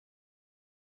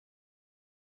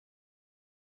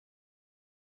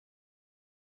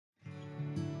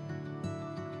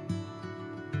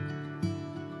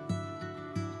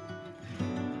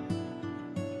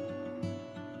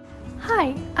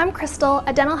Hi, I'm Crystal,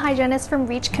 a dental hygienist from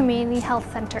Reach Community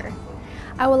Health Center.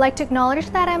 I would like to acknowledge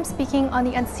that I'm speaking on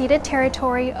the unceded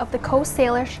territory of the Coast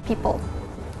Salish people.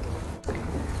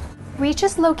 Reach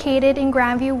is located in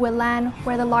Grandview Woodland,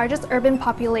 where the largest urban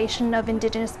population of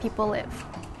Indigenous people live.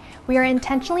 We are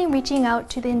intentionally reaching out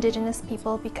to the Indigenous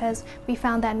people because we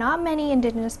found that not many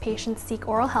Indigenous patients seek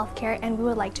oral health care, and we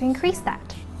would like to increase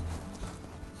that.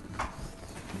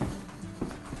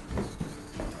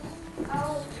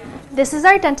 This is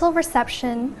our dental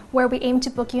reception, where we aim to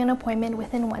book you an appointment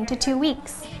within 1 to 2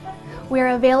 weeks. We are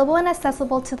available and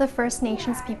accessible to the First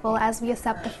Nations people as we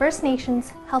accept the First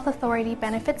Nations Health Authority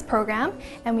Benefits Program,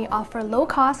 and we offer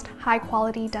low-cost,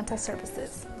 high-quality dental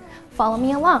services. Follow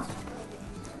me along.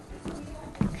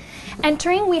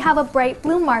 Entering, we have a bright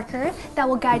blue marker that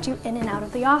will guide you in and out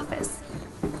of the office.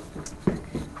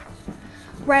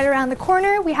 Right around the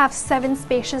corner, we have 7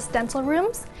 spacious dental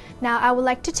rooms. Now, I would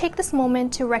like to take this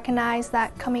moment to recognize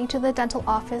that coming to the dental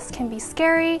office can be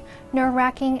scary,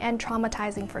 nerve-wracking, and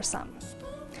traumatizing for some.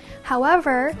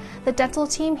 However, the dental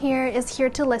team here is here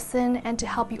to listen and to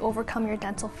help you overcome your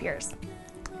dental fears.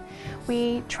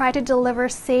 We try to deliver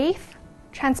safe,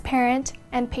 transparent,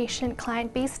 and patient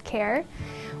client-based care.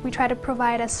 We try to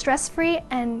provide as stress-free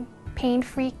and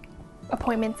pain-free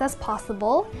appointments as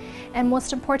possible, and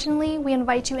most importantly, we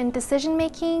invite you in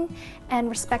decision-making and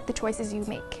respect the choices you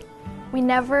make. We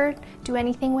never do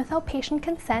anything without patient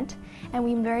consent, and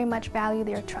we very much value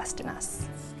their trust in us.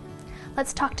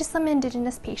 Let's talk to some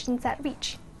Indigenous patients at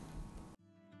Reach.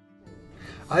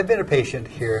 I've been a patient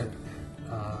here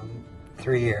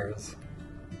 3 years.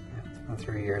 Yeah, it's been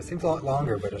 3 years. Seems a lot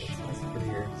longer, but it's 3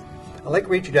 years. I like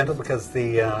Reach Dental because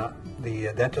the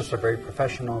dentists are very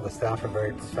professional, the staff are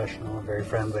very professional and very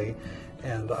friendly,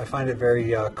 and I find it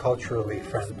very culturally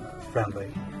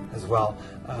friendly as well.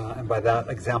 And by that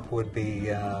example would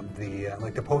be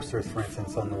like the posters, for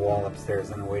instance, on the wall upstairs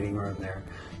in the waiting room there.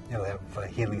 You know, they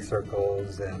have healing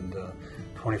circles and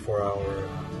 24-hour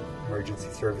emergency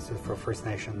services for First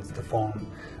Nations to phone.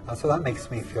 So that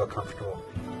makes me feel comfortable.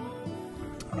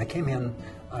 When I came in,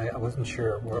 I wasn't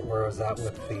sure where I was at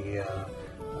with the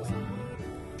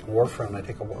warfarin. I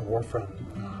take a warfarin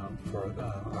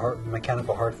for a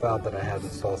mechanical heart valve that I had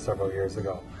installed several years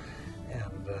ago.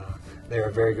 And they were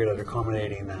very good at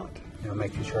accommodating that, you know,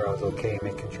 making sure I was okay,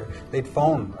 making sure they'd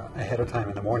phone ahead of time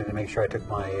in the morning to make sure I took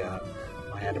my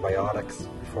my antibiotics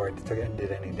before I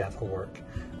did any dental work,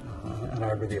 and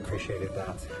I really appreciated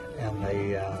that. And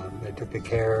they took the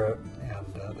care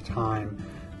and the time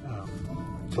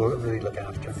to really look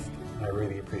after me, and I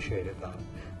really appreciated that.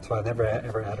 So I never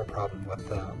ever had a problem with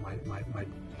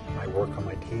my work on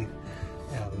my teeth,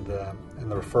 and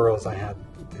the referrals I had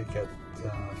to get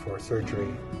for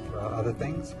surgery for other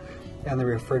things, and they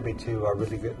referred me to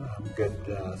really good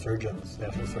surgeons,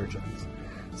 dental surgeons.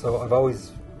 So I've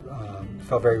always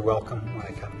felt very welcome when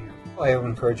I come here. I would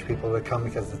encourage people to come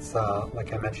because it's,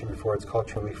 like I mentioned before, it's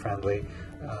culturally friendly.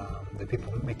 The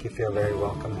people make you feel very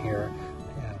welcome here,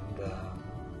 and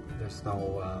there's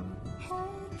no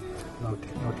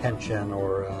tension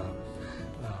or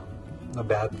no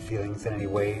bad feelings in any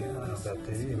way that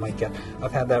you might get.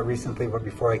 I've had that recently, but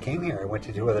before I came here, I went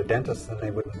to 2 other dentists and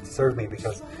they wouldn't serve me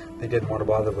because they didn't want to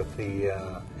bother with the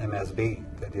MSB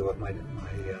to deal with my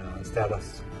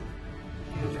status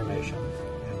information,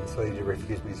 and so they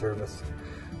refused me service.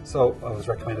 So I was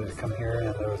recommended to come here,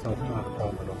 and there was not a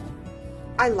problem at all.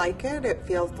 I like it. It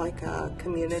feels like a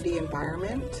community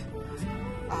environment.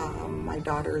 My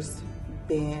daughter's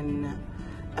been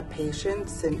a patient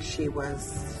since she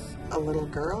was a little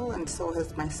girl, and so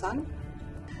has my son.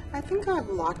 I think I have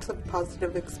lots of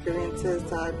positive experiences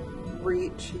at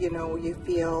Reach. You know, you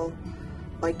feel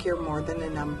like you're more than a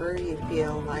number. You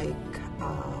feel like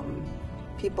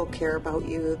people care about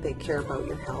you, they care about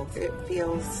your health. It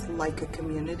feels like a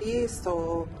community.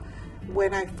 So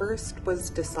when I first was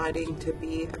deciding to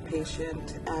be a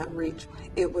patient at Reach,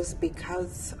 it was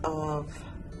because of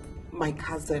my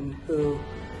cousin who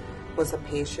was a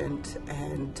patient,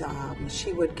 and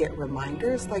she would get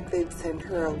reminders, like they'd send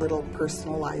her a little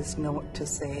personalized note to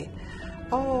say,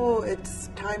 oh, it's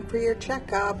time for your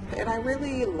checkup, and I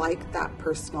really liked that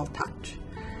personal touch.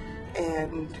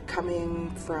 And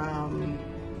coming from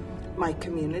my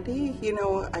community, you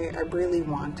know, I really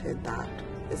wanted that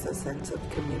as a sense of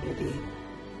community.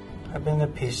 I've been a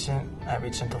patient at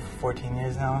Reach Dental for 14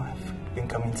 years now. I've been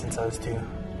coming since I was 2.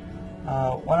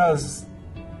 When I was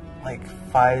like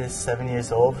 5, 7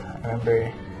 years old, I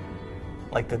remember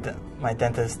like my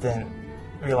dentist didn't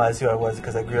realize who I was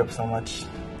because I grew up so much.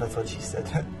 That's what she said.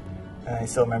 And I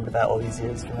still remember that all these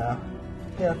years from now.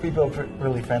 Yeah, people are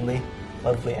really friendly,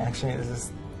 lovely. Actually, it's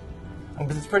just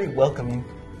But it's pretty welcoming.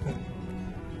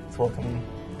 It's welcoming,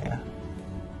 yeah.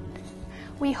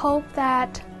 We hope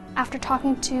that after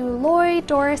talking to Lloyd,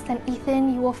 Doris, and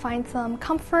Ethan, you will find some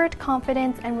comfort,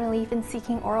 confidence, and relief in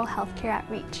seeking oral health care at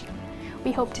Reach.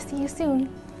 We hope to see you soon.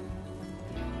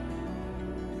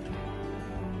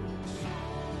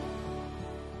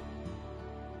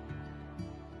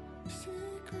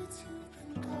 Secrets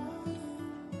you've been guarding.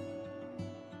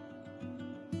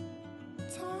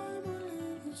 Time will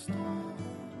leave you starting.